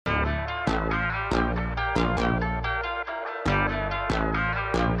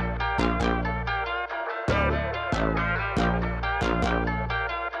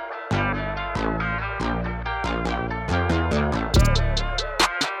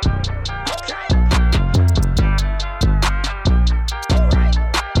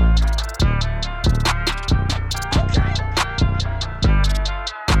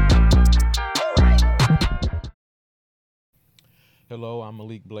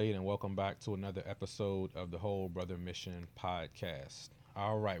Slade, and welcome back to another episode of the Whole Brother Mission podcast.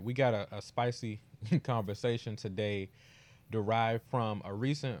 All right, we got a spicy conversation today derived from a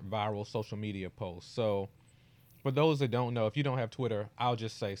recent viral social media post. So, for those that don't know, if you don't have Twitter, I'll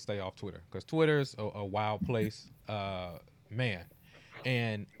just say stay off Twitter because Twitter's a wild place, man.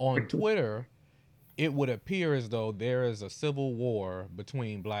 And on Twitter, it would appear as though there is a civil war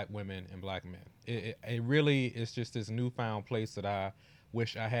between black women and black men. It really is just this newfound place that I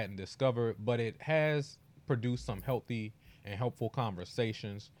wish I hadn't discovered, but it has produced some healthy and helpful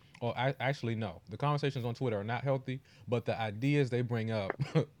conversations. Or I actually no, the conversations on Twitter are not healthy, but the ideas they bring up,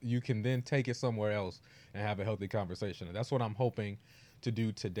 you can then take it somewhere else and have a healthy conversation. And that's what I'm hoping to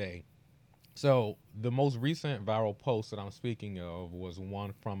do today. So the most recent viral post that I'm speaking of was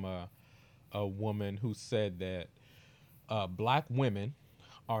one from a woman who said that black women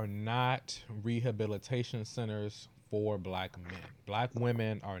are not rehabilitation centers for black men. Black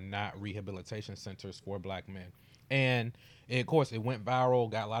women are not rehabilitation centers for black men. And of course, it went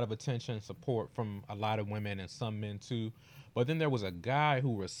viral, got a lot of attention, support from a lot of women and some men too. But then there was a guy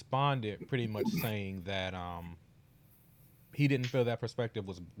who responded pretty much saying that he didn't feel that perspective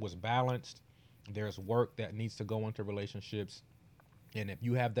was balanced. There's work that needs to go into relationships, and if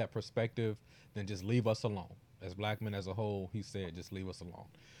you have that perspective, then just leave us alone. As black men as a whole, he said, just leave us alone.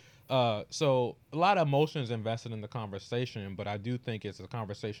 So a lot of emotions invested in the conversation, but I do think it's a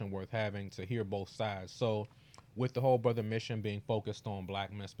conversation worth having to hear both sides. So with the whole brother mission being focused on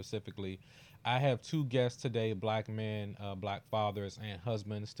black men specifically, I have two guests today, black men, black fathers and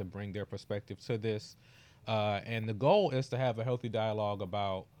husbands, to bring their perspective to this. And the goal is to have a healthy dialogue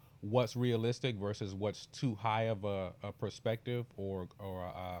about what's realistic versus what's too high of a perspective or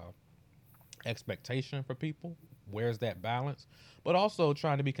expectation for people. Where's that balance? But also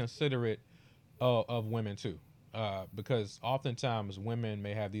trying to be considerate of women too, because oftentimes women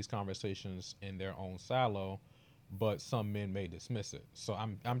may have these conversations in their own silo, but some men may dismiss it. So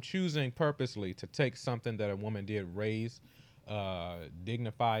I'm choosing purposely to take something that a woman did raise,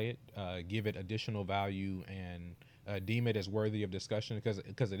 dignify it, give it additional value, and deem it as worthy of discussion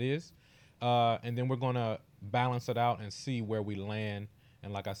because it is. And then we're gonna balance it out and see where we land.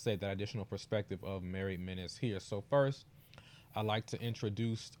 And like I said, that additional perspective of married men is here. So first, I'd like to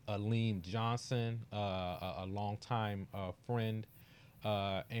introduce Aleem Johnson, a longtime friend,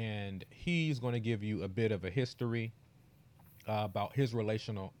 and he's going to give you a bit of a history about his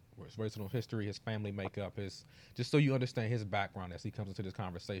relational history, his family makeup, his just so you understand his background as he comes into this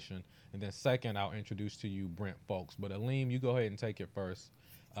conversation. And then second, I'll introduce to you Brent Folks. But Aleem, you go ahead and take it first.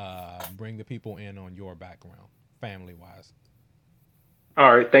 Bring the people in on your background, family wise.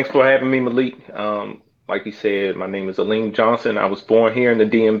 All right, thanks for having me, Malik. Like you said, my name is Aleem Johnson. I was born here in the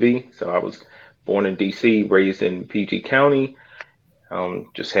DMV, so I was born in DC, raised in PG County.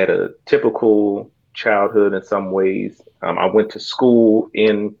 Just had a typical childhood in some ways. I went to school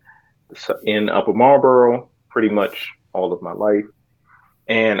in Upper Marlboro pretty much all of my life,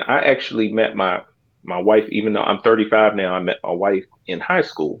 and I actually met my wife. Even though I'm 35 now, I met my wife in high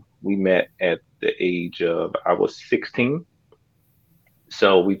school. We met at the age of I was 16.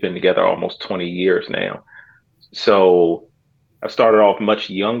 So we've been together almost 20 years now. So I started off much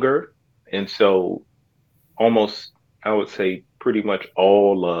younger. And so almost, I would say, pretty much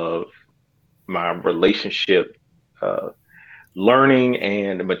all of my relationship uh, learning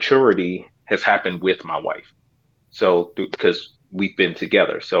and maturity has happened with my wife. So, because we've been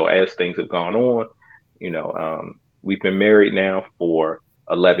together. So as things have gone on, we've been married now for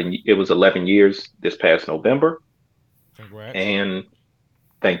 11 years this past November. Congrats. And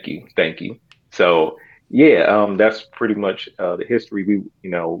thank you. So yeah, that's pretty much the history.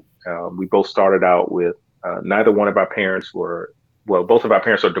 We both started out with neither one of our parents were well, both of our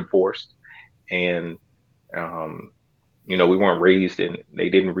parents are divorced, and um, we weren't raised in. They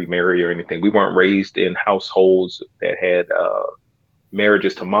didn't remarry or anything. We weren't raised in households that had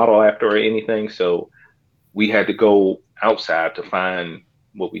marriages to model after or anything. So we had to go outside to find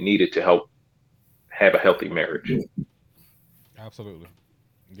what we needed to help have a healthy marriage. Absolutely.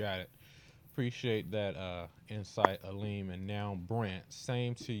 Got it. Appreciate that insight, Aleem. And now, Brent,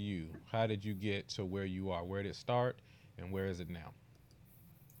 same to you. How did you get to where you are? Where did it start and where is it now?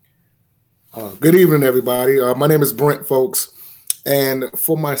 Good evening, everybody. My name is Brent, folks. And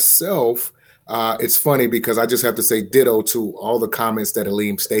for myself, it's funny because I just have to say ditto to all the comments that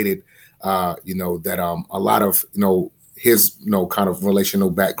Aleem stated. That a lot of his kind of relational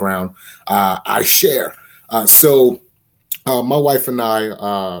background I share. My wife and I,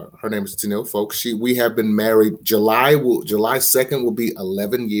 her name is Tanil, folks. We have been married. July 2nd will be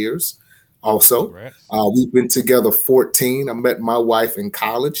 11 years. also. Congrats. We've been together 14. I met my wife in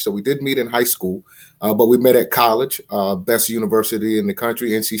college. So we did meet in high school, but we met at college, best university in the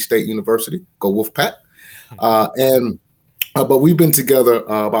country, NC State University. Go Wolfpack. But we've been together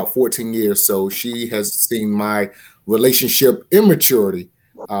about 14 years. So she has seen my relationship immaturity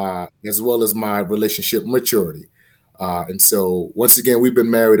as well as my relationship maturity. And so once again, we've been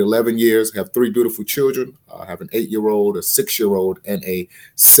married 11 years, have 3 beautiful children, have an 8-year-old, a 6-year-old, and a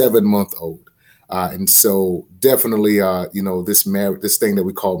 7-month-old. And so definitely, this thing that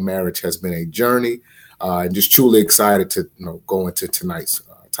we call marriage has been a journey, and just truly excited to go into tonight's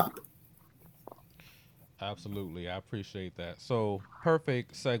topic. Absolutely. I appreciate that. So,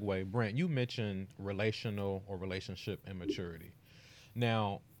 perfect segue. Brent, you mentioned relational or relationship immaturity.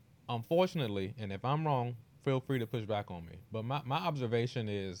 Now, unfortunately, and if I'm wrong, feel free to push back on me. But my observation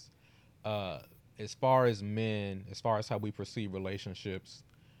is, as far as men, as far as how we perceive relationships,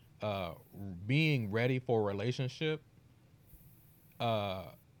 being ready for a relationship,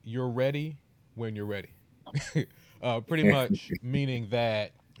 you're ready when you're ready. Pretty much meaning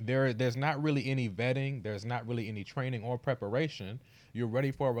that there's not really any vetting, there's not really any training or preparation. You're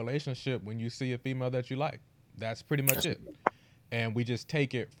ready for a relationship when you see a female that you like. That's pretty much it. And we just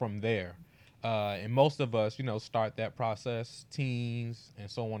take it from there. And most of us, start that process, teens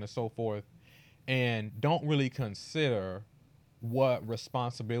and so on and so forth, and don't really consider what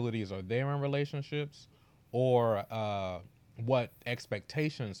responsibilities are there in relationships or what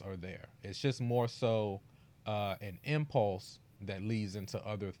expectations are there. It's just more so an impulse that leads into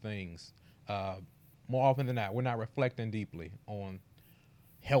other things. More often than not, we're not reflecting deeply on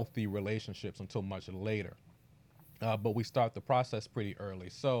healthy relationships until much later. But we start the process pretty early.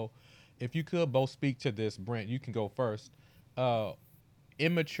 So if you could both speak to this, Brent, you can go first.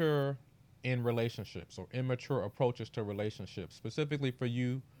 Immature in relationships or immature approaches to relationships, specifically for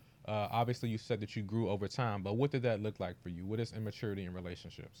you. Obviously, you said that you grew over time, but what did that look like for you? What is immaturity in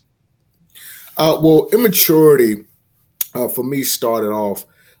relationships? Well, immaturity for me started off,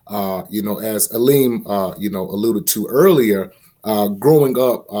 as Aleem, alluded to earlier, growing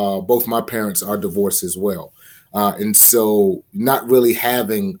up, both my parents are divorced as well. And so not really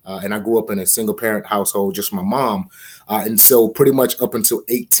having, and I grew up in a single parent household, just my mom. And so pretty much up until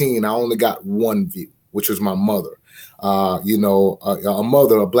 18, I only got one view, which was my mother. A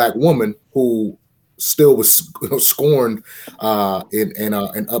mother, a Black woman who still was scorned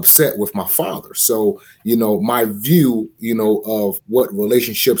and upset with my father. So, my view, of what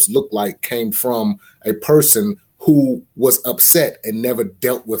relationships look like came from a person who was upset and never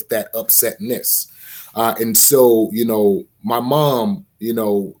dealt with that upsetness. And so, my mom,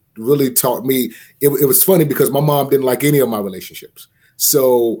 really taught me, it was funny because my mom didn't like any of my relationships.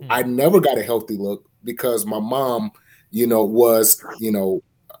 So I never got a healthy look because my mom, was,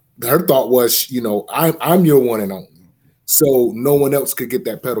 her thought was, I'm your one and only. So no one else could get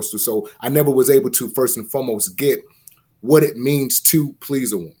that pedestal. So I never was able to first and foremost get what it means to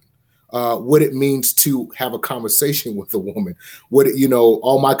please a woman. What it means to have a conversation with a woman.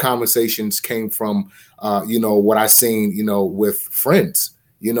 All my conversations came from, what I seen, with friends,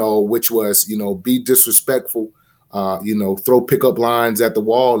 which was, be disrespectful, throw pickup lines at the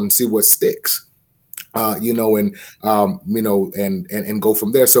wall and see what sticks, and go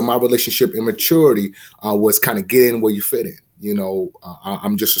from there. So my relationship immaturity was kind of get in where you fit in.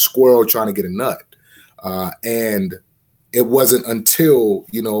 I'm just a squirrel trying to get a nut. And it wasn't until,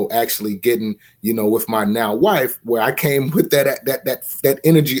 actually getting, with my now wife, where I came with that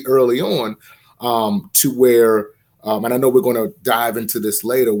energy early on, to where, and I know we're going to dive into this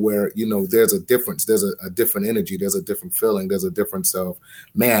later, where, there's a difference, there's a different energy, there's a different feeling, there's a difference of,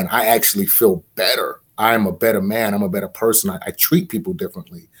 man, I actually feel better. I'm a better man. I'm a better person. I treat people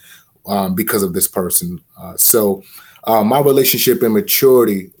differently because of this person. So my relationship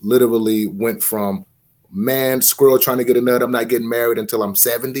immaturity literally went from, man, squirrel trying to get a nut, I'm not getting married until I'm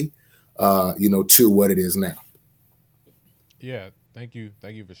 70, to what it is now. Yeah, thank you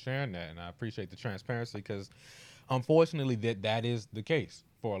for sharing that, and I appreciate the transparency because, unfortunately, that is the case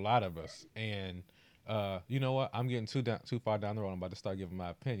for a lot of us. And you know what? I'm getting too far down the road. I'm about to start giving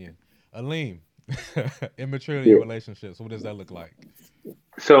my opinion. Aleem, immaturity in relationships. What does that look like?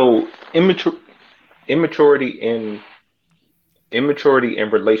 So immaturity in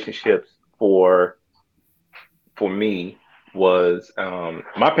relationships for me was,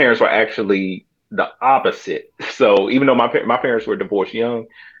 my parents were actually the opposite. So even though my parents were divorced young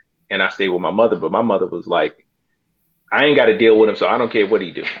and I stayed with my mother, but my mother was like, I ain't got to deal with him, so I don't care what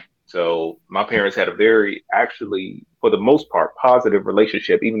he do. So my parents had a very, actually, for the most part, positive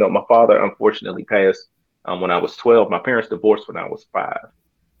relationship, even though my father unfortunately passed when I was 12. My parents divorced when I was 5.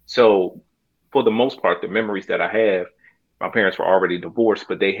 So for the most part, the memories that I have, my parents were already divorced,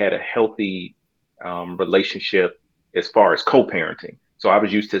 but they had a healthy relationship as far as co-parenting. So I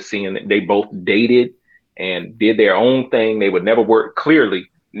was used to seeing that they both dated and did their own thing. They would never work, clearly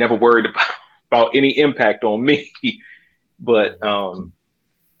never worried about any impact on me. But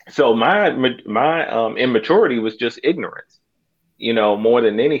so my immaturity was just ignorance, more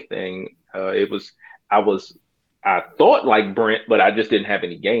than anything. It was I was I thought like Brent, but I just didn't have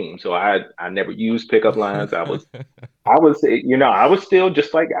any game. So I never used pickup lines. I was still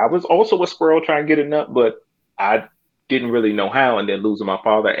just like, I was also a squirrel trying to get a nut, but I didn't really know how. And then losing my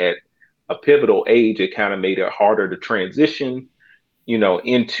father at a pivotal age, it kind of made it harder to transition,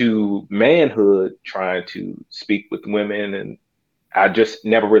 into manhood, trying to speak with women. And I just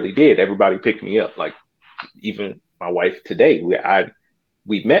never really did. Everybody picked me up. Like even my wife today,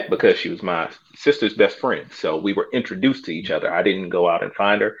 we met because she was my sister's best friend. So we were introduced to each other. I didn't go out and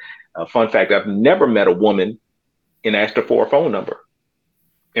find her. Fun fact, I've never met a woman and asked her for a phone number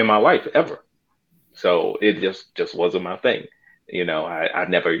in my life ever. So it just wasn't my thing. I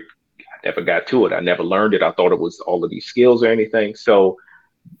never got to it. I never learned it. I thought it was all of these skills or anything. So,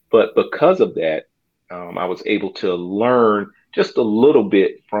 but because of that, I was able to learn just a little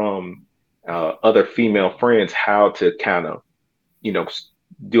bit from other female friends how to kind of,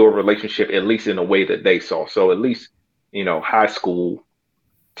 do a relationship, at least in a way that they saw. So at least, high school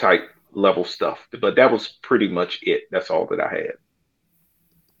type level stuff. But that was pretty much it. That's all that I had.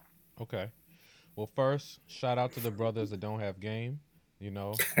 Okay. Well, first, shout out to the brothers that don't have game.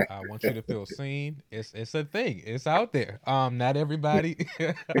 I want you to feel seen. It's a thing. It's out there. Not everybody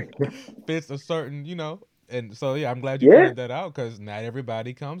fits a certain, and so yeah, I'm glad you Yeah. pointed that out because not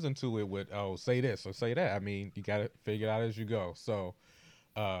everybody comes into it with, oh, say this or say that. I mean, you gotta figure it out as you go. So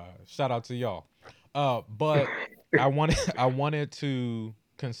shout out to y'all. But I wanted to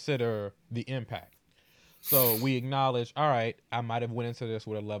consider the impact. So we acknowledge, all right, I might have went into this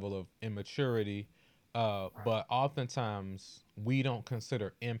with a level of immaturity, but oftentimes we don't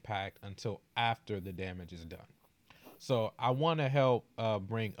consider impact until after the damage is done. So I want to help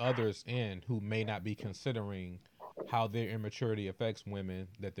bring others in who may not be considering how their immaturity affects women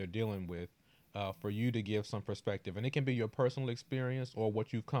that they're dealing with, for you to give some perspective. And it can be your personal experience or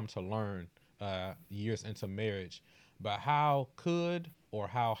what you've come to learn years into marriage. But how could or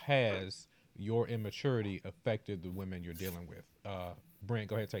how has your immaturity affected the women you're dealing with? Brent,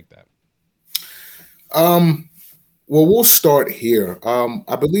 go ahead, take that. Um, well, we'll start here.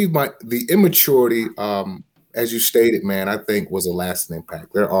 I believe the immaturity, as you stated, man, I think was a lasting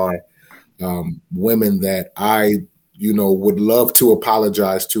impact. There are women that I, would love to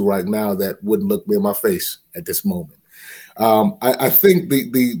apologize to right now that wouldn't look me in my face at this moment. I think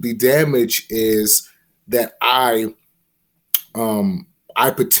the damage is that I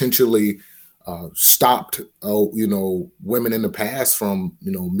potentially stopped, women in the past from,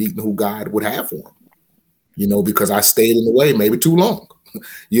 meeting who God would have for them, because I stayed in the way maybe too long.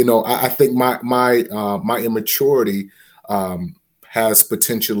 I think my immaturity has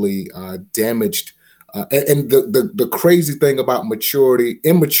potentially damaged. And the crazy thing about immaturity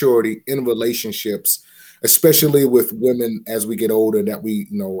in relationships, especially with women as we get older that we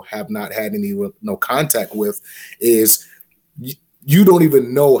have not had any no contact with, is you don't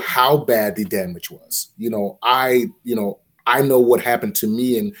even know how bad the damage was. I know what happened to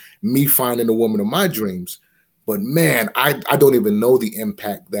me and me finding the woman of my dreams. But man, I don't even know the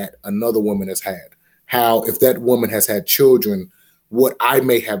impact that another woman has had. How, if that woman has had children, what I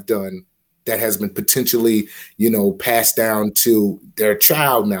may have done that has been potentially, passed down to their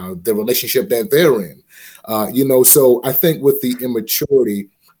child now, the relationship that they're in. So I think with the immaturity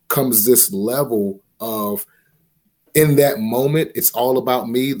comes this level of, in that moment, it's all about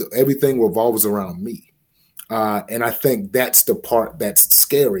me. Everything revolves around me. And I think that's the part that's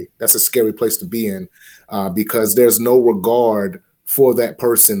scary. That's a scary place to be in, because there's no regard for that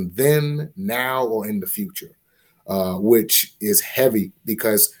person then, now, or in the future, which is heavy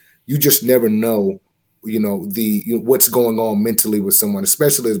because you just never know, what's going on mentally with someone,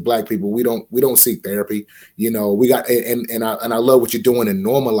 especially as Black people. We don't seek therapy. We got, and I love what you're doing in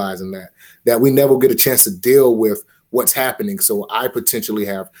normalizing that we never get a chance to deal with what's happening. So I potentially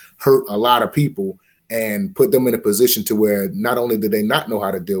have hurt a lot of people and put them in a position to where not only do they not know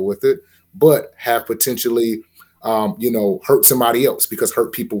how to deal with it, but have potentially, hurt somebody else, because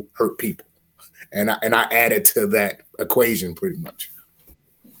hurt people hurt people. And I added to that equation pretty much.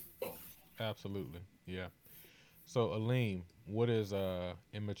 Absolutely. Yeah. So, Aleem, what does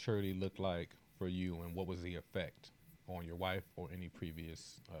immaturity look like for you, and what was the effect on your wife or any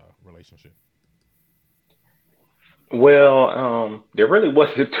previous relationship? Well, there really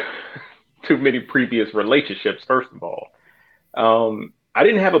wasn't too many previous relationships, first of all. I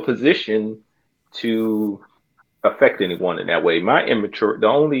didn't have a position to affect anyone in that way. The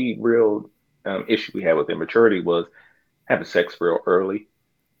only real issue we had with immaturity was having sex real early,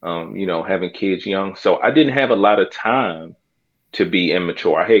 having kids young. So I didn't have a lot of time to be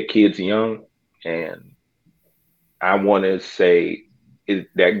immature. I had kids young, and I want to say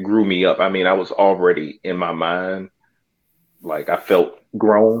that grew me up. I mean, I was already in my mind, like I felt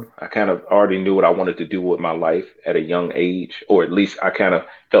grown. I kind of already knew what I wanted to do with my life at a young age, or at least I kind of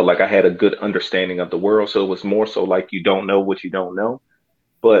felt like I had a good understanding of the world. So it was more so like you don't know what you don't know.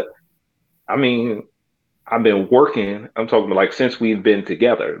 But I mean, I've been working, I'm talking about like since we've been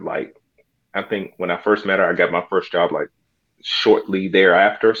together. Like I think when I first met her, I got my first job like shortly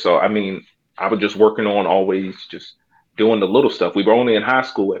thereafter. So I mean, I was just working on always just doing the little stuff. We were only in high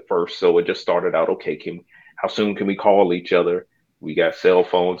school at first, so it just started out, okay, how soon can we call each other? We got cell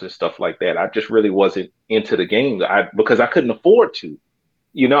phones and stuff like that. I just really wasn't into the game because I couldn't afford to.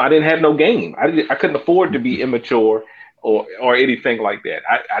 I didn't have no game. I couldn't afford to be immature or anything like that.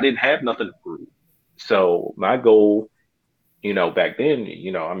 I didn't have nothing to prove. So my goal, back then,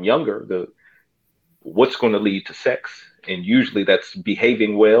 I'm younger, what's going to lead to sex? And usually that's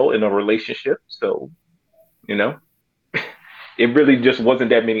behaving well in a relationship. So, it really just wasn't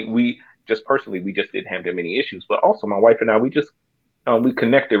that many. We just didn't have that many issues. But also my wife and I, we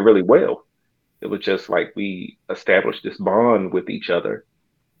connected really well. It was just like we established this bond with each other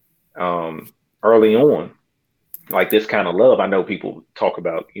early on, like this kind of love. I know people talk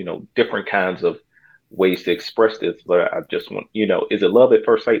about, different kinds of ways to express this, but I just want, is it love at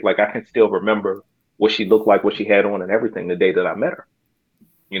first sight? Like I can still remember what she looked like, what she had on and everything the day that I met her,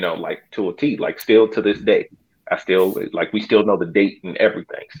 like to a T, like still to this day. We still know the date and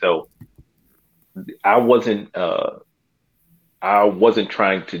everything. So I wasn't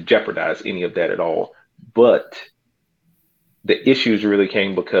trying to jeopardize any of that at all. But the issues really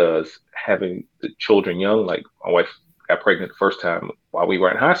came because having the children young, like my wife got pregnant the first time while we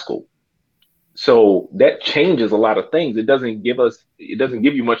were in high school. So that changes a lot of things. It doesn't give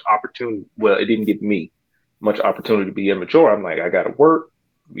you much opportunity. Well, it didn't give me much opportunity to be immature. I'm like, I got to work.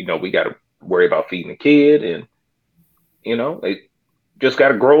 We got to worry about feeding a kid, and they just got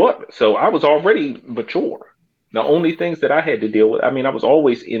to grow up. So I was already mature. The only things that I had to deal with, I mean, I was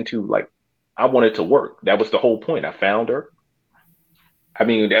always into like, I wanted to work. That was the whole point. I found her. I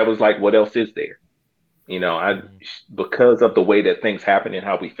mean, that was like, what else is there? Because of the way that things happened and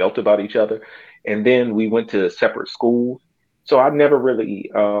how we felt about each other. And then we went to separate schools. So I never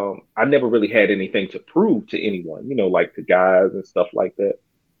really had anything to prove to anyone, like to guys and stuff like that,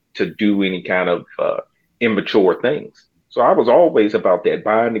 to do any kind of immature things. So I was always about that,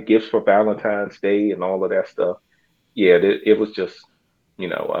 buying the gifts for Valentine's Day and all of that stuff. Yeah, it was just,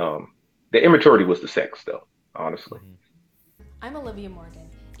 the immaturity was the sex, though, honestly. I'm Olivia Morgan,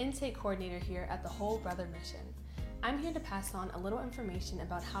 intake coordinator here at the Whole Brother Mission. I'm here to pass on a little information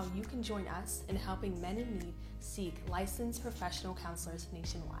about how you can join us in helping men in need seek licensed professional counselors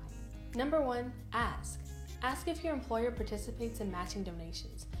nationwide. Number 1, ask. Ask if your employer participates in matching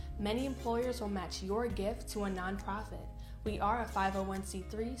donations. Many employers will match your gift to a nonprofit. We are a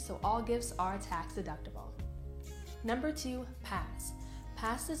 501c3, so all gifts are tax deductible. Number 2, pass.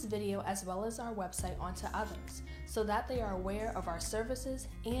 Pass this video as well as our website on to others so that they are aware of our services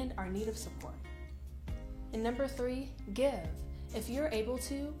and our need of support. And number 3, give. If you're able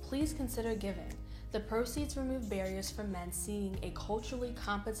to, please consider giving. The proceeds remove barriers for men seeking a culturally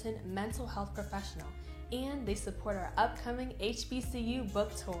competent mental health professional, and they support our upcoming HBCU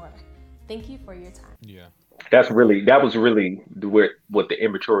book tour. Thank you for your time. Yeah. That was really what the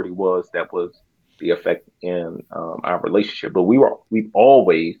immaturity was. That was the effect in our relationship. But we've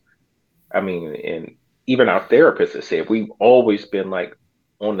always, and even our therapist has said, we've always been like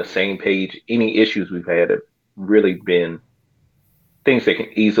on the same page. Any issues we've had have really been things that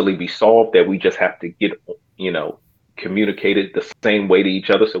can easily be solved, that we just have to get, communicated the same way to each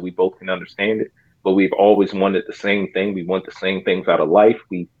other so we both can understand it. But we've always wanted the same thing. We want the same things out of life.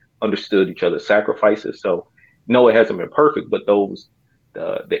 We understood each other's sacrifices. So no, it hasn't been perfect, but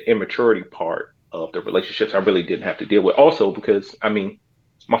the immaturity part of the relationships I really didn't have to deal with. Also because, my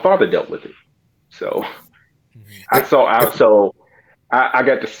father dealt with it. So I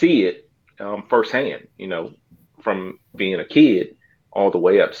got to see it firsthand, from being a kid all the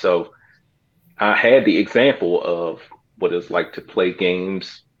way up. So I had the example of what it's like to play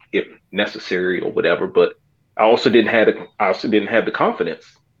games if necessary or whatever, but I also didn't have the confidence.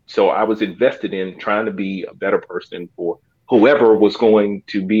 So I was invested in trying to be a better person for whoever was going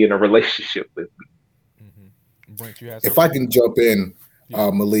to be in a relationship with me. Brent, if I can jump in,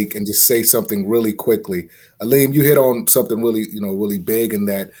 Malik, and just say something really quickly. Aleem, you hit on something really, really big in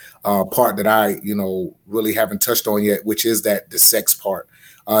that part that I, really haven't touched on yet, which is that the sex part,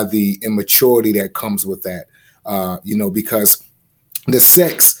 the immaturity that comes with that, because the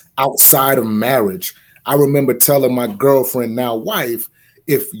sex outside of marriage, I remember telling my girlfriend, now wife,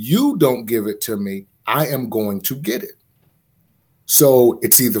 if you don't give it to me, I am going to get it. So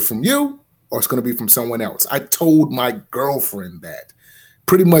it's either from you or it's going to be from someone else. I told my girlfriend that,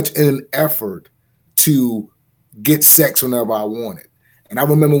 pretty much in an effort to get sex whenever I wanted. And I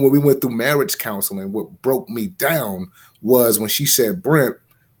remember when we went through marriage counseling, what broke me down was when she said, Brent,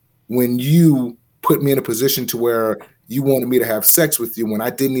 when you put me in a position to where you wanted me to have sex with you when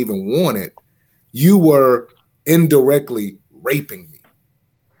I didn't even want it, you were indirectly raping me.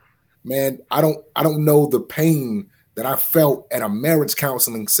 Man, I don't know the pain that I felt at a marriage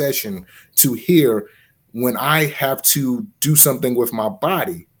counseling session to hear when I have to do something with my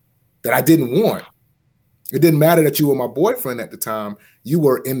body that I didn't want. It didn't matter that you were my boyfriend at the time, you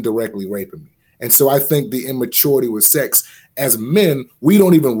were indirectly raping me. And so I think the immaturity with sex, as men, we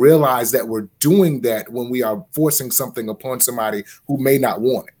don't even realize that we're doing that when we are forcing something upon somebody who may not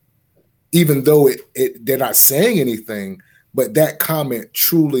want it. Even though they're not saying anything, but that comment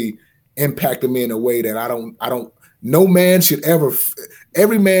truly impacted me in a way that I don't, no man should ever,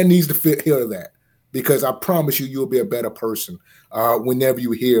 every man needs to hear that. Because I promise you'll be a better person whenever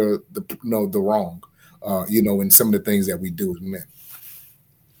you hear the wrong, in some of the things that we do as men.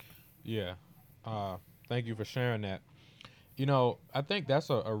 Yeah. Thank you for sharing that. I think that's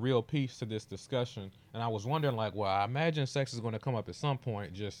a real piece to this discussion. And I was wondering, I imagine sex is going to come up at some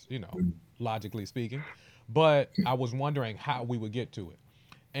point, just, logically speaking. But I was wondering how we would get to it.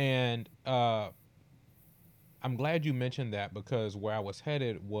 And I'm glad you mentioned that, because where I was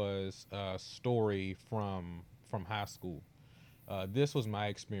headed was a story from high school. This was my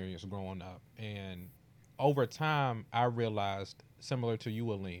experience growing up, and over time, I realized, similar to you,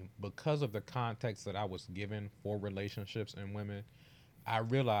 Aleem, because of the context that I was given for relationships and women, I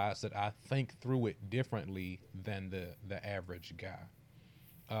realized that I think through it differently than the average guy.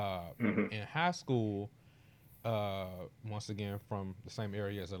 In high school, once again from the same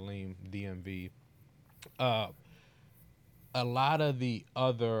area as Aleem, DMV. A lot of the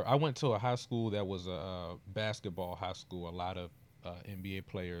other, I went to a high school that was a basketball high school. A lot of NBA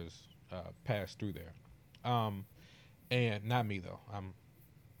players passed through there. And not me though.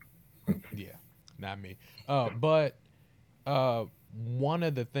 Yeah, not me. But one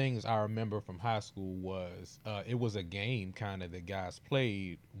of the things I remember from high school was it was a game kind of that guys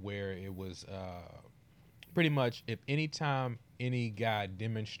played where it was pretty much if any time any guy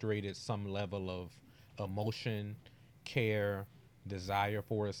demonstrated some level of emotion, care, desire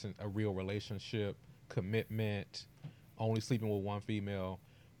for a real relationship, commitment, only sleeping with one female,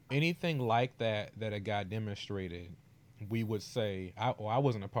 anything like that a guy demonstrated, we would say, I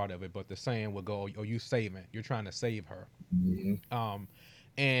wasn't a part of it, but the saying would go, "Oh, you saving? You're trying to save her." Mm-hmm.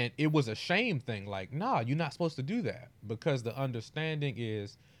 And it was a shame thing. Like, nah, you're not supposed to do that, because the understanding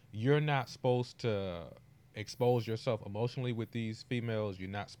is you're not supposed to expose yourself emotionally with these females. You're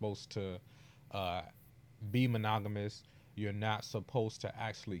not supposed to be monogamous. You're not supposed to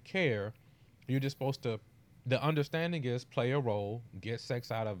actually care. You're just supposed to, the understanding is play a role, get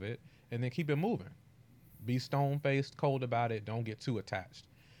sex out of it, and then keep it moving. Be stone-faced, cold about it. Don't get too attached.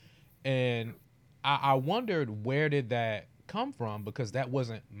 And I wondered, where did that come from? Because that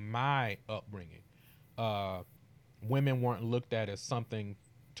wasn't my upbringing. Women weren't looked at as something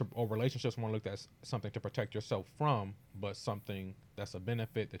to, or relationships weren't looked at as something to protect yourself from, but something that's a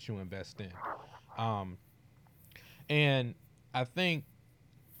benefit that you invest in. And I think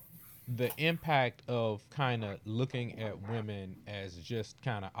the impact of kind of looking at women as just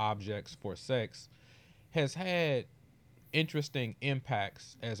kind of objects for sex has had interesting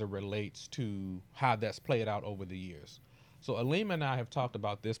impacts as it relates to how that's played out over the years. So Aleem and I have talked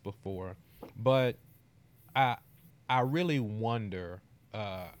about this before, but I really wonder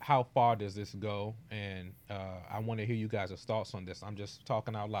how far does this go, and I want to hear you guys' thoughts on this. I'm just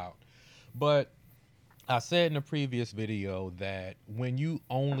talking out loud. But I said in a previous video that when you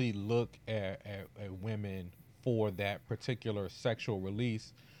only look at women for that particular sexual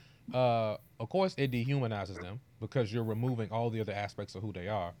release, of course it dehumanizes them because you're removing all the other aspects of who they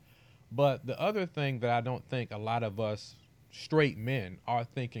are. But the other thing that I don't think a lot of us straight men are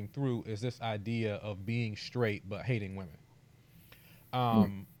thinking through is this idea of being straight but hating women.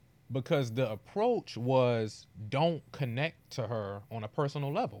 Because the approach was, don't connect to her on a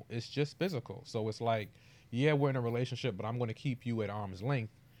personal level. It's just physical. So it's like, yeah, we're in a relationship, but I'm going to keep you at arm's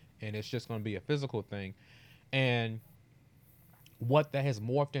length, and it's just going to be a physical thing. And what that has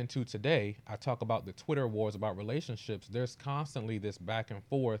morphed into today, I talk about the Twitter wars about relationships. There's constantly this back and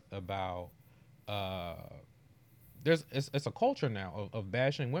forth about uh, it's a culture now of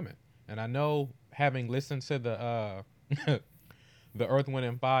bashing women, and I know having listened to the the Earth, Wind,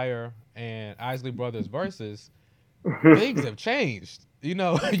 and Fire and Isley Brothers verses, things have changed. You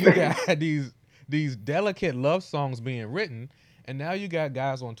know, you got these delicate love songs being written, and now you got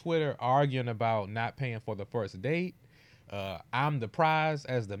guys on Twitter arguing about not paying for the first date. I'm the prize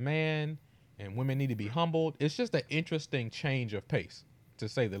as the man, and women need to be humbled. It's just an interesting change of pace, to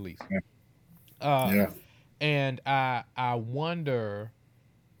say the least. Yeah. And I wonder,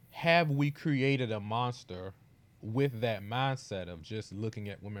 have we created a monster with that mindset of just looking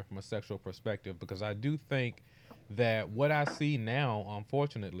at women from a sexual perspective? Because I do think that what I see now,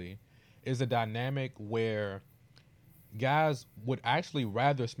 unfortunately, is a dynamic where guys would actually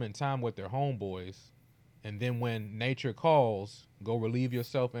rather spend time with their homeboys, and then when nature calls, go relieve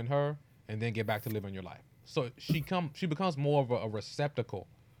yourself in her, and then get back to living your life. So she becomes more of a receptacle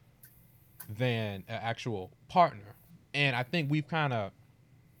than an actual partner. And I think we've kind of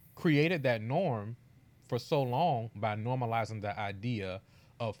created that norm for so long by normalizing the idea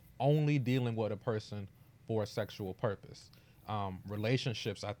of only dealing with a person for a sexual purpose.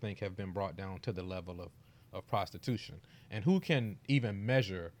 Relationships, I think, have been brought down to the level of prostitution. And who can even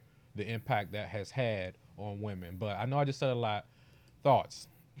measure the impact that has had on women? But I know I just said a lot. Thoughts?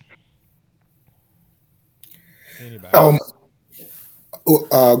 Anybody?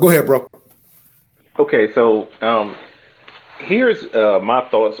 Go ahead, bro. Okay, so here's my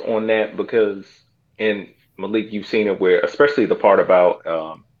thoughts on that, because, and Malik, you've seen it, where, especially the part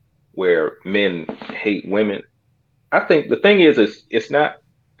about where men hate women. I think the thing is it's not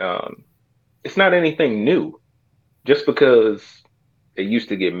anything new. Just because they used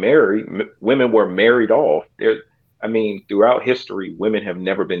to get married, women were married off. I mean, throughout history, women have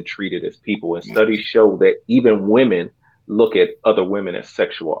never been treated as people, and studies show that even women look at other women as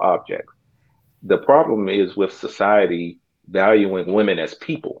sexual objects. The problem is with society valuing women as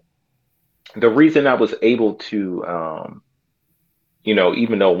people. The reason I was able to,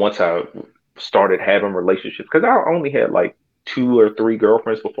 even though once I started having relationships, because I only had like 2 or 3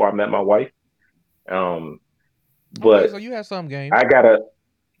 girlfriends before I met my wife. But so you had some game. I gotta.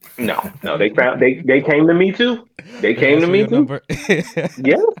 No, they came to me too. They came to me too.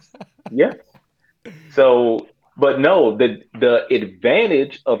 Yes. So, but no, the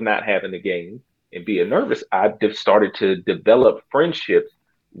advantage of not having the game and being nervous, I started to develop friendships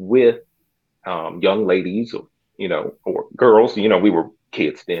with young ladies, or girls. We were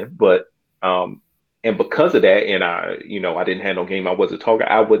kids then, but and because of that, and I didn't have no game. I wasn't talking.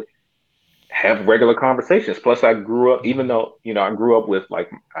 I would have regular conversations. Plus, I grew up, even though I grew up with, like,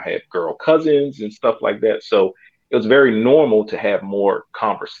 I had girl cousins and stuff like that. So it was very normal to have more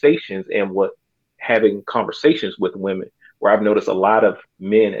conversations, and having conversations with women, where I've noticed a lot of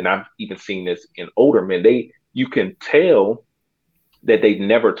men, and I've even seen this in older men, you can tell that they've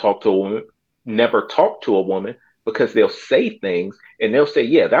never talked to a woman, because they'll say things and they'll say,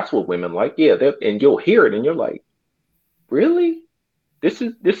 yeah, that's what women like. Yeah. And you'll hear it and you're like, really? This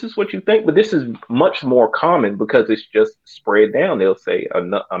is what you think? But this is much more common because it's just spread down. They'll say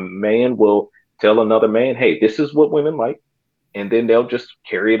a man will tell another man, hey, this is what women like. And then they'll just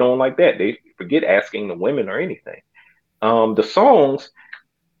carry it on like that. They forget asking the women or anything. The songs,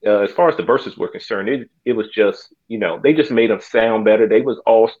 as far as the verses were concerned, it was just, they just made them sound better. They was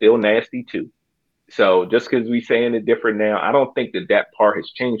all still nasty too. So just because we saying it different now, I don't think that part has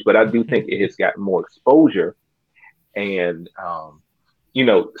changed, but I do think it has gotten more exposure. And,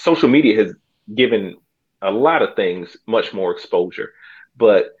 social media has given a lot of things much more exposure.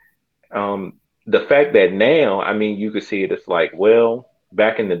 But the fact that now, I mean, you could see it, it's like, well,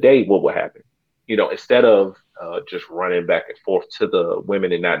 back in the day, what would happen? Instead of just running back and forth to the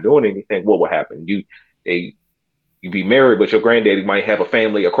women and not doing anything, what would happen? You'd be married, but your granddaddy might have a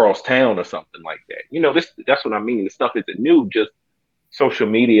family across town or something like that. That's what I mean. This stuff isn't new. Just social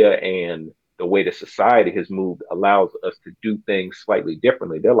media and the way that society has moved allows us to do things slightly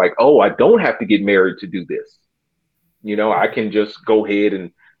differently. They're like, oh, I don't have to get married to do this. I can just go ahead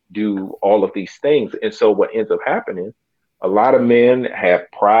and do all of these things. And so what ends up happening, a lot of men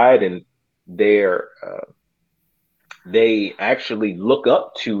have pride, and they actually look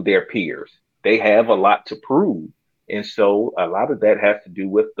up to their peers. They have a lot to prove. And so a lot of that has to do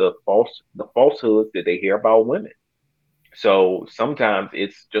with the falsehoods that they hear about women. So sometimes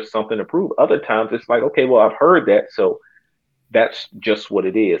it's just something to prove. Other times it's like, okay, well, I've heard that, so that's just what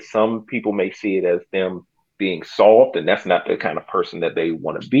it is. Some people may see it as them being soft, and that's not the kind of person that they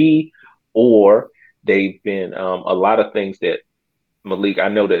want to be, or they've been a lot of things that Malik, I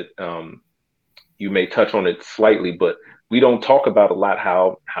know that you may touch on it slightly, but we don't talk about a lot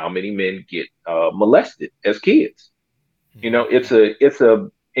how many men get molested as kids. You know, Mm-hmm. it's a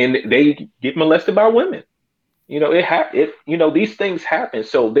and they get molested by women. You know, these things happen.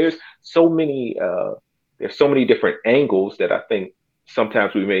 So there's so many different angles that I think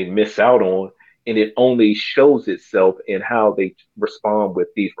sometimes we may miss out on, and it only shows itself in how they respond with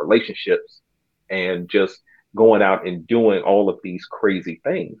these relationships and just going out and doing all of these crazy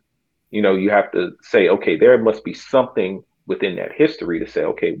things. You know, you have to say, okay, there must be something within that history to say,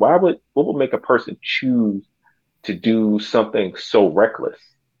 okay, what would make a person choose to do something so reckless?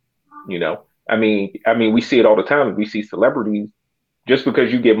 You know, we see it all the time. We see celebrities just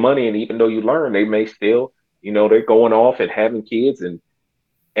because you get money, and even though you learn, they may still, they're going off and having kids and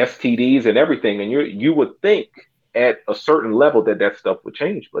STDs and everything. And you would think at a certain level that that stuff would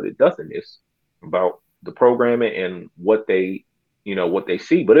change, but it doesn't. It's about the programming and what they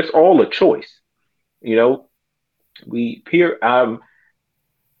see. But it's all a choice. You know, we peer.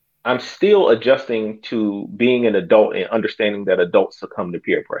 I'm still adjusting to being an adult and understanding that adults succumb to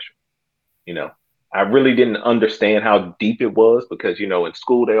peer pressure. You know, I really didn't understand how deep it was because in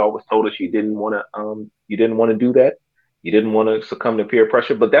school they always told us you didn't want to do that, you didn't want to succumb to peer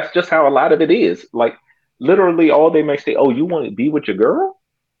pressure, but that's just how a lot of it is. Like literally, all they may say, "Oh, you want to be with your girl?"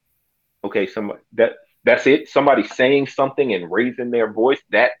 Okay, that's it. Somebody saying something and raising their voice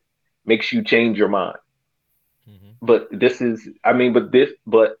that makes you change your mind. Mm-hmm. But this is, I mean,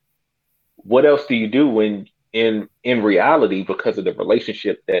 but what else do you do when in reality, because of the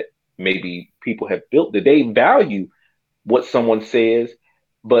relationship that maybe people have built, that they value what someone says,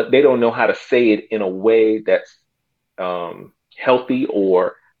 but they don't know how to say it in a way that's healthy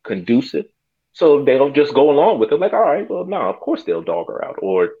or conducive. So they'll just go along with it, like, all right, well, no, of course they'll dog her out,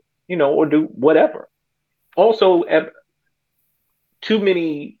 or or do whatever. Also, too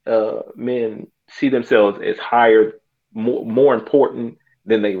many men see themselves as higher, more important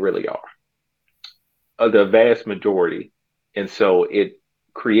than they really are. The vast majority, and so it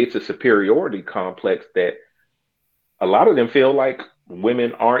creates a superiority complex that a lot of them feel like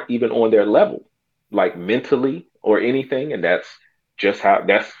women aren't even on their level, like mentally or anything, and that's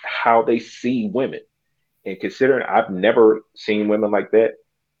how they see women. And considering I've never seen women like that,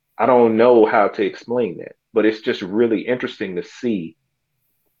 I don't know how to explain that. But it's just really interesting to see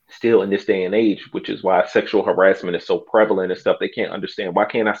still in this day and age, which is why sexual harassment is so prevalent and stuff. They can't understand, why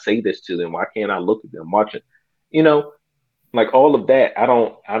can't I say this to them? Why can't I look at them watching? You know, like all of that. I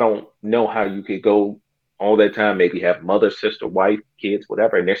don't know how you could go all that time, maybe have mother, sister, wife, kids,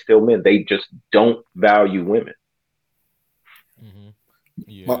 whatever, and they're still men. They just don't value women. Mm-hmm.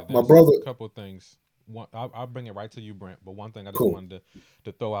 My Yeah, my that's brother, a couple of things. One, I'll bring it right to you, Brent. But one thing I just cool. wanted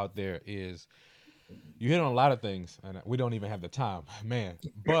to throw out there is you hit on a lot of things, and we don't even have the time, man.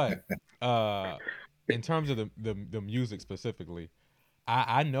 But uh, in terms of the music specifically,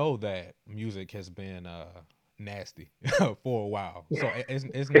 I know that music has been nasty for a while. So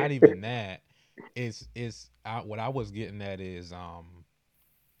it's not even that. What I was getting at is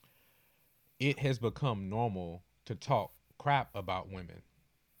it has become normal to talk crap about women.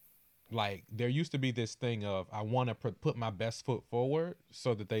 Like there used to be this thing of I want to put my best foot forward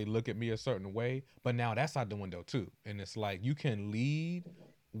so that they look at me a certain way, but now that's out the window too. And it's like you can lead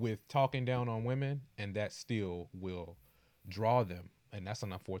with talking down on women, and that still will draw them, and that's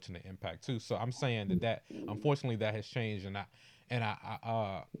an unfortunate impact too. So I'm saying that unfortunately that has changed, and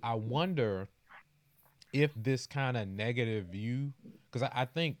I wonder if this kind of negative view, because I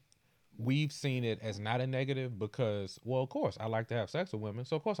think we've seen it as not a negative because, well, of course I like to have sex with women,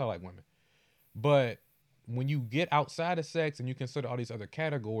 so of course I like women. But when you get outside of sex and you consider all these other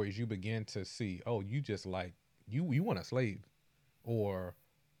categories, you begin to see, oh, you just like you want a slave or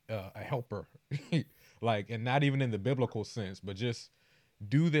a helper, like, and not even in the biblical sense, but just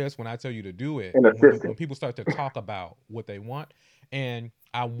do this when I tell you to do it. An When assistant. people start to talk about what they want, and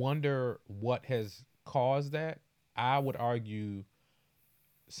I wonder what has caused that. I would argue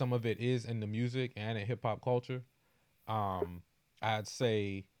some of it is in the music and in hip hop culture. Um, I'd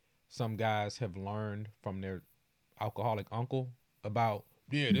say some guys have learned from their alcoholic uncle about,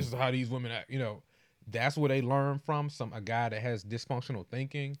 yeah, this is how these women act. That's where they learn from, some a guy that has dysfunctional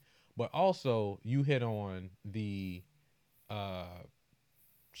thinking. But also, you hit on the uh,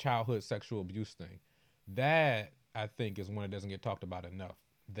 childhood sexual abuse thing. That I think is one that doesn't get talked about enough.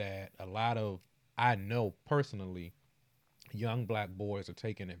 That a lot of, I know personally, young black boys are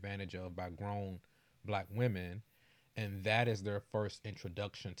taken advantage of by grown black women, and that is their first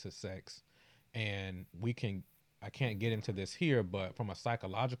introduction to sex. And we can I can't get into this here, but from a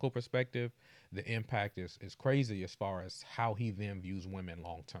psychological perspective, the impact is crazy as far as how he then views women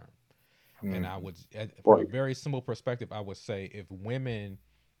long term. And I would, from a Right. very simple perspective, I would say if women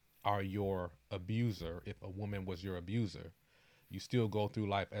are your abuser, if a woman was your abuser, you still go through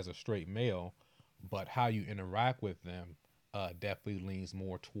life as a straight male, but how you interact with them definitely leans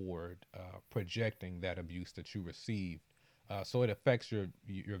more toward projecting that abuse that you received. So it affects your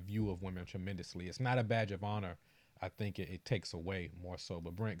view of women tremendously. It's not a badge of honor. I think it takes away more so.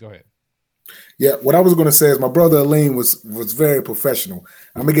 But Brent, go ahead. Yeah, what I was going to say is my brother Aleem was very professional.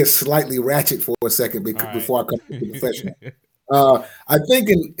 I'm gonna get slightly ratchet for a second All right. before I come to the professional. I think,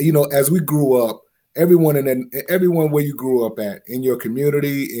 as we grew up, everyone where you grew up at in your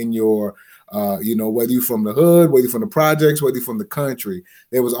community, in your, whether you're from the hood, whether you're from the projects, whether you're from the country,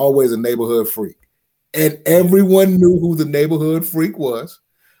 there was always a neighborhood freak, and Yeah. everyone knew who the neighborhood freak was.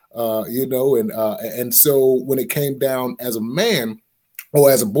 And so when it came down as a man or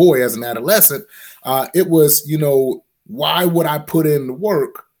as a boy, as an adolescent, it was, why would I put in the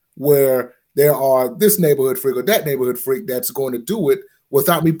work where there are this neighborhood freak or that neighborhood freak that's going to do it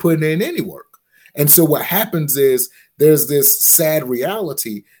without me putting in any work? And so what happens is there's this sad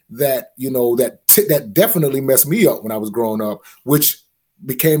reality that, that definitely messed me up when I was growing up, which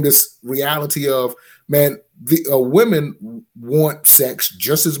became this reality of, man, women want sex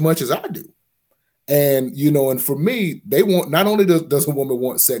just as much as I do. And, and for me, they want, not only does a woman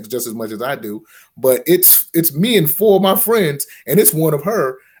want sex just as much as I do, but it's me and four of my friends, and it's one of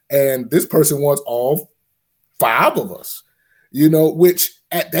her. And this person wants all five of us, which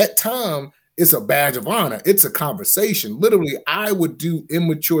at that time, it's a badge of honor. It's a conversation. Literally, I would do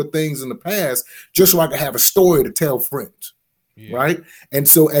immature things in the past just so I could have a story to tell friends. Yeah. Right. And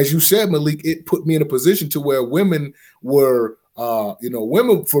so, as you said, Malik, it put me in a position to where women were,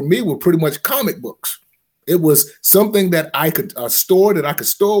 women for me were pretty much comic books. It was something that I could store, that I could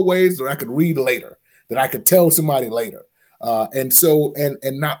store away, that I could read later, that I could tell somebody later. And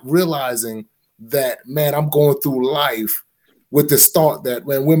not realizing that, man, I'm going through life with this thought that,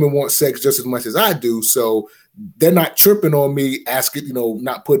 man, women want sex just as much as I do. So they're not tripping on me asking,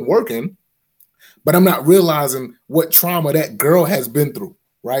 not putting work in. But I'm not realizing what trauma that girl has been through,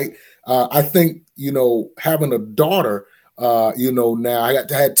 right? I think, having a daughter, now I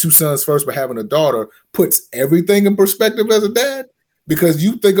had two sons first, but having a daughter puts everything in perspective as a dad, because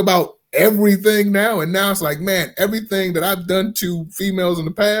you think about everything now, and now it's like, man, everything that I've done to females in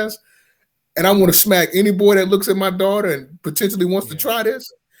the past, and I want to smack any boy that looks at my daughter and potentially wants to try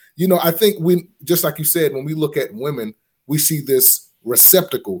this. I think just like you said, when we look at women, we see this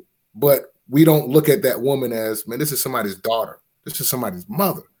receptacle, but we don't look at that woman as, man, this is somebody's daughter. This is somebody's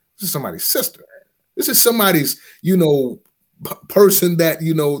mother. This is somebody's sister. This is somebody's, person that,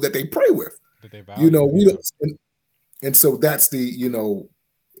 that they pray with. That they value. We don't, and so that's the,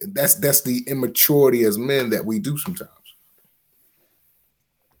 that's the immaturity as men that we do sometimes.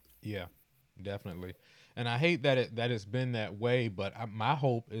 Yeah, definitely. And I hate that it's been that way, but my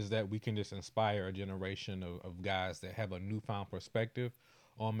hope is that we can just inspire a generation of guys that have a newfound perspective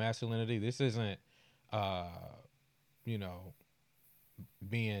on masculinity. This isn't,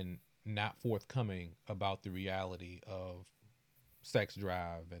 being not forthcoming about the reality of sex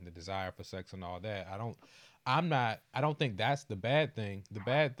drive and the desire for sex and all that. I don't think that's the bad thing. The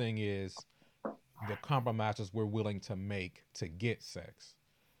bad thing is the compromises we're willing to make to get sex.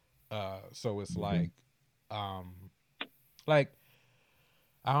 So it's like I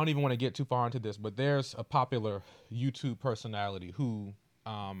don't even want to get too far into this, but there's a popular YouTube personality who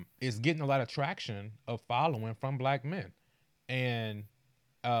is getting a lot of traction of following from black men. And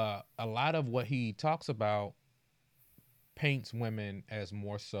a lot of what he talks about paints women as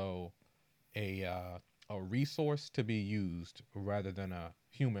more so a resource to be used rather than a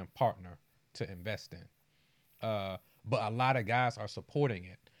human partner to invest in. But a lot of guys are supporting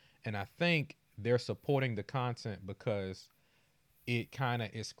it. And I think they're supporting the content because it kind of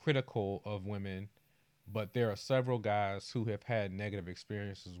is critical of women, but there are several guys who have had negative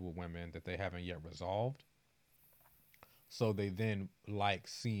experiences with women that they haven't yet resolved. So they then like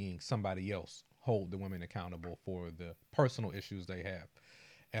seeing somebody else hold the women accountable for the personal issues they have.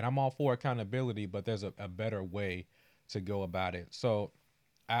 And I'm all for accountability, but there's a better way to go about it. So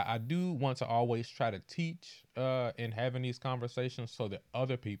I do want to always try to teach in having these conversations so that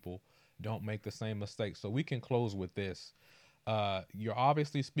other people don't make the same mistakes. So we can close with this. You're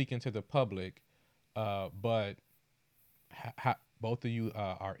obviously speaking to the public, but both of you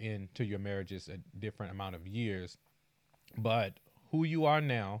are into your marriages a different amount of years. But who you are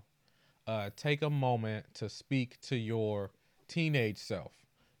now, take a moment to speak to your teenage self.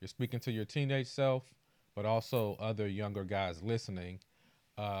 You're speaking to your teenage self. but also other younger guys listening,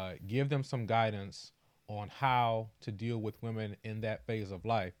 give them some guidance on how to deal with women in that phase of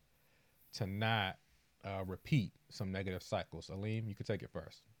life to not repeat some negative cycles. Aleem, you can take it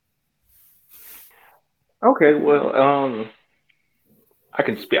first. Okay, well, I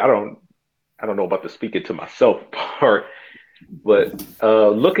can speak. I don't know about the speaking to myself part, but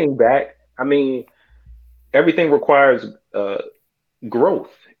looking back, I mean, everything requires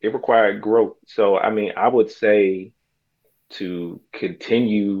growth. It required growth. So, I mean, I would say to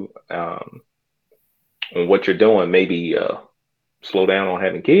continue on what you're doing, maybe slow down on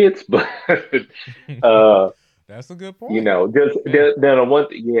having kids, but uh, That's a good you point. know, just Yeah. then on one,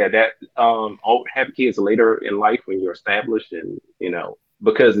 yeah, that have kids later in life when you're established, and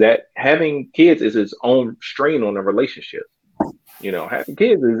because that having kids is its own strain on a relationship. Having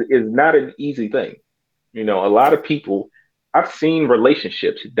kids is not an easy thing. A lot of people, I've seen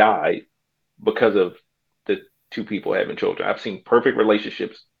relationships die because of the two people having children. I've seen perfect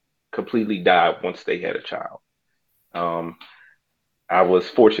relationships completely die once they had a child. Um, I was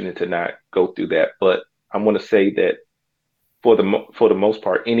fortunate to not go through that, but I want to say that for the most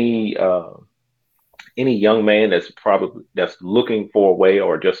part, any young man that's looking for a way,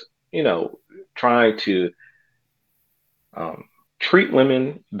 or just trying to um, treat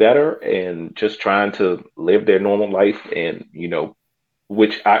women better, and just trying to live their normal life, and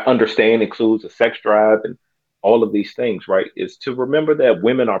which I understand includes a sex drive and all of these things, right? Is to remember that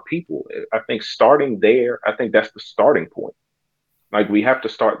women are people. I think starting there, I think that's the starting point. Like, we have to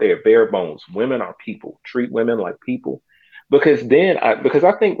start there, bare bones. Women are people. Treat women like people, because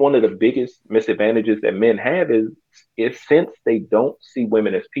I think one of the biggest misadvantages that men have is since they don't see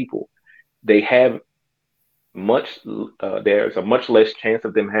women as people, they have much. There's a much less chance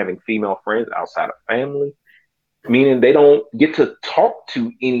of them having female friends outside of family, meaning they don't get to talk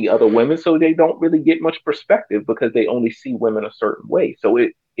to any other women, so they don't really get much perspective because they only see women a certain way. So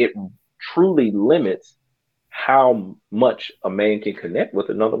it truly limits how much a man can connect with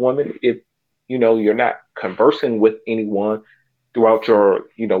another woman if you're not conversing with anyone throughout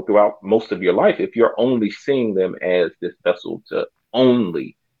most of your life, if you're only seeing them as this vessel to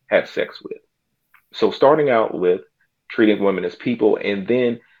only have sex with. So starting out with treating women as people, and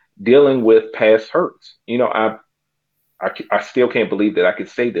then dealing with past hurts. I still can't believe that I could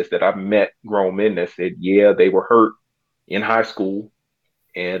say this, that I've met grown men that said, yeah, they were hurt in high school,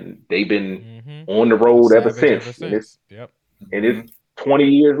 and they've been Mm-hmm. on the A road ever savage ever since. And it's since. Yep. and it's 20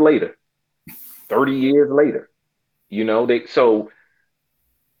 years later, 30 years later. They so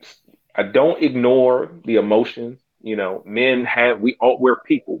I don't ignore the emotions. Men we're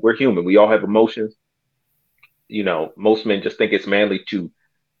people, we're human, we all have emotions. Most men just think it's manly to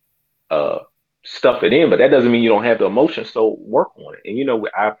uh stuff it in, but that doesn't mean you don't have the emotion. So work on it. And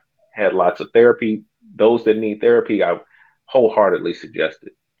I've had lots of therapy. Those that need therapy, I wholeheartedly suggest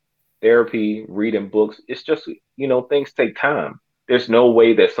it. Therapy, reading books. It's just, things take time. There's no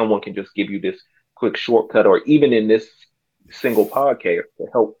way that someone can just give you this quick shortcut, or even in this single podcast to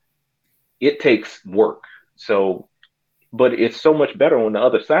help. It takes work. So, but it's so much better on the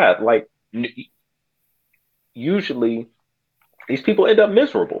other side. Like, usually these people end up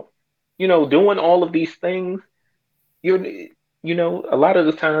miserable, doing all of these things. You're, a lot of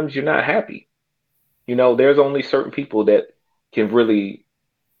the times you're not happy. There's only certain people that can really,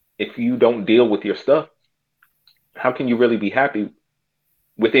 if you don't deal with your stuff, how can you really be happy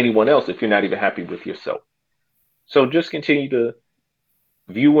with anyone else if you're not even happy with yourself? So just continue to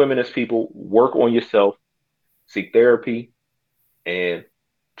view women as people, work on yourself, seek therapy, and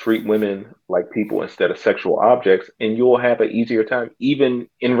treat women like people instead of sexual objects, and you'll have an easier time, even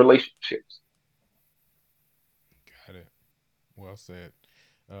in relationships. Got it. Well said.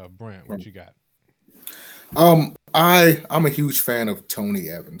 Brent, what you got? I'm a huge fan of Tony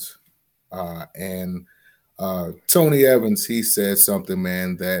Evans, and Tony Evans, he said something,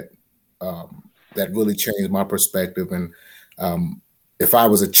 man, that really changed my perspective. And if I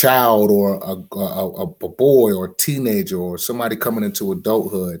was a child, or a boy, or a teenager, or somebody coming into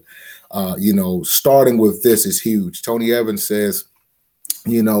adulthood, starting with this is huge. Tony Evans says,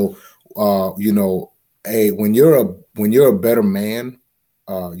 you know, hey, when you're a better man,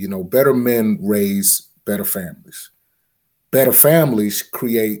 better men raise better families. Better families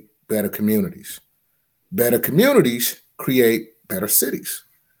create better communities. Better communities create better cities.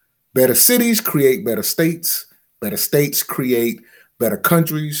 Better cities create better states. Better states create better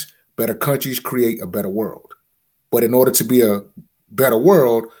countries. Better countries create a better world. But in order to be a better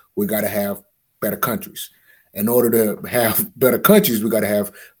world, we got to have better countries. In order to have better countries, we got to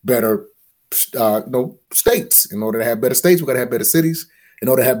have better states. In order to have better states, we got to have better cities. In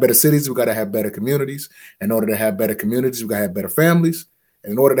order to have better cities, we got to have better communities. In order to have better communities, we got to have better families.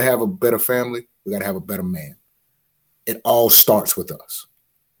 And in order to have a better family, we got to have a better man. It all starts with us.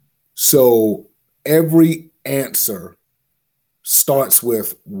 So every answer starts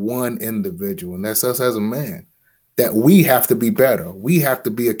with one individual, and that's us as a man, that we have to be better. We have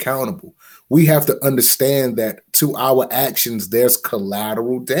to be accountable. We have to understand that to our actions, there's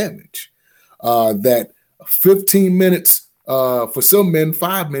collateral damage. That 15 minutes, for some men,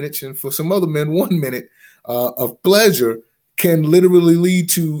 5 minutes, and for some other men, 1 minute of pleasure can literally lead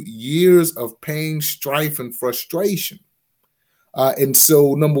to years of pain, strife, and frustration. And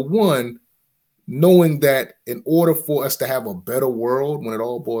so, number one, knowing that in order for us to have a better world, when it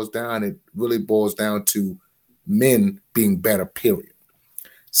all boils down, it really boils down to men being better, period.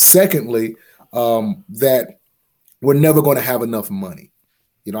 Secondly, that we're never going to have enough money.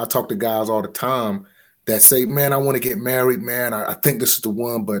 You know, I talk to guys all the time that say, man, I want to get married, man. I think this is the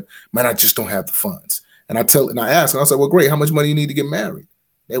one, but man, I just don't have the funds. And I ask, and I say, well, great. How much money you need to get married?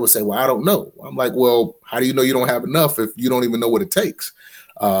 They would say, well, I don't know. I'm like, well, how do you know you don't have enough if you don't even know what it takes?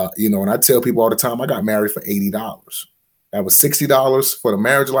 And I tell people all the time, I got married for $80. That was $60 for the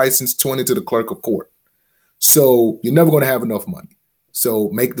marriage license, $20 to the clerk of court. So you're never going to have enough money. So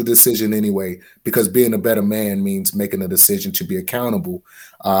make the decision anyway, because being a better man means making a decision to be accountable,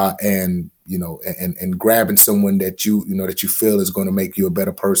 and grabbing someone that you feel is going to make you a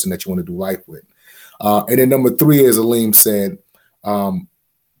better person that you want to do life with. And then number three, as Aleem said, our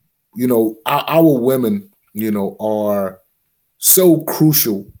women, are so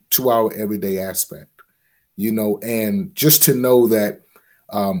crucial to our everyday aspect, and just to know that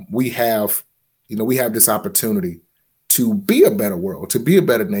we have this opportunity to be a better world, to be a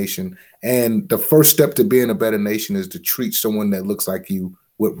better nation. And the first step to being a better nation is to treat someone that looks like you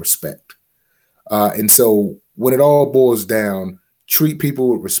with respect. And so when it all boils down, treat people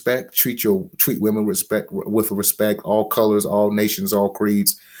with respect, treat women with respect, all colors, all nations, all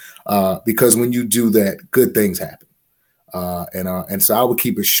creeds, because when you do that, good things happen. And so I would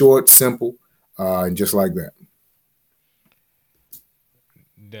keep it short, simple, and just like that.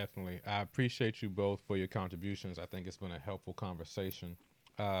 Definitely. I appreciate you both for your contributions. I think it's been a helpful conversation.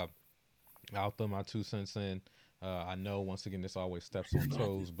 I'll throw my 2 cents in. I know, once again, this always steps on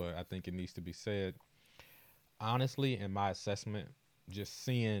toes, but I think it needs to be said. Honestly, in my assessment, just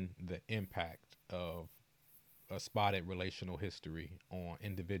seeing the impact of a spotted relational history on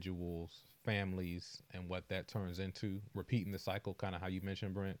individuals, families, and what that turns into, repeating the cycle, kind of how you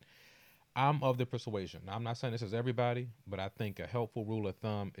mentioned, Brent. I'm of the persuasion. Now, I'm not saying this is everybody, but I think a helpful rule of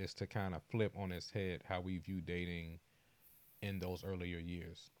thumb is to kind of flip on its head how we view dating in those earlier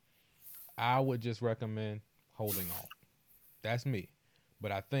years. I would just recommend holding off. That's me.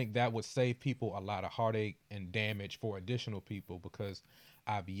 But I think that would save people a lot of heartache and damage for additional people, because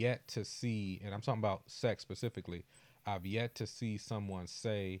I've yet to see, and I'm talking about sex specifically, I've yet to see someone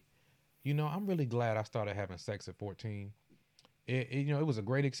say, I'm really glad I started having sex at 14. It was a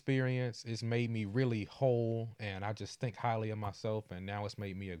great experience. It's made me really whole, and I just think highly of myself, and now it's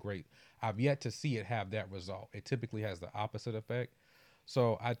made me I've yet to see it have that result. It typically has the opposite effect.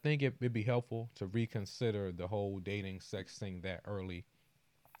 So I think it'd be helpful to reconsider the whole dating sex thing that early.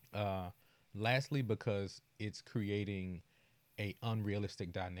 Lastly, because it's creating a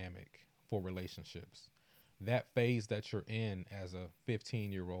unrealistic dynamic for relationships. That phase that you're in as a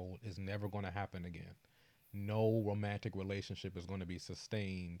 15-year-old is never going to happen again. No romantic relationship is going to be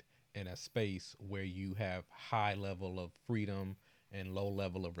sustained in a space where you have high level of freedom and low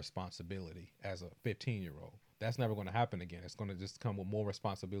level of responsibility as a 15-year-old. That's never going to happen again. It's going to just come with more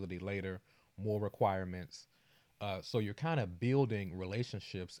responsibility later, more requirements. So you're kind of building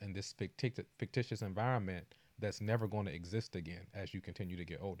relationships in this fictitious environment that's never going to exist again as you continue to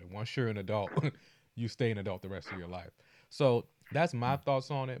get older. Once you're an adult, you stay an adult the rest of your life. So that's my thoughts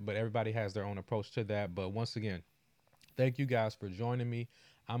on it, but everybody has their own approach to that. But once again, thank you guys for joining me.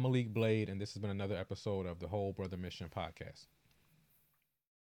 I'm Malik Blade, and this has been another episode of the Whole Brother Mission podcast.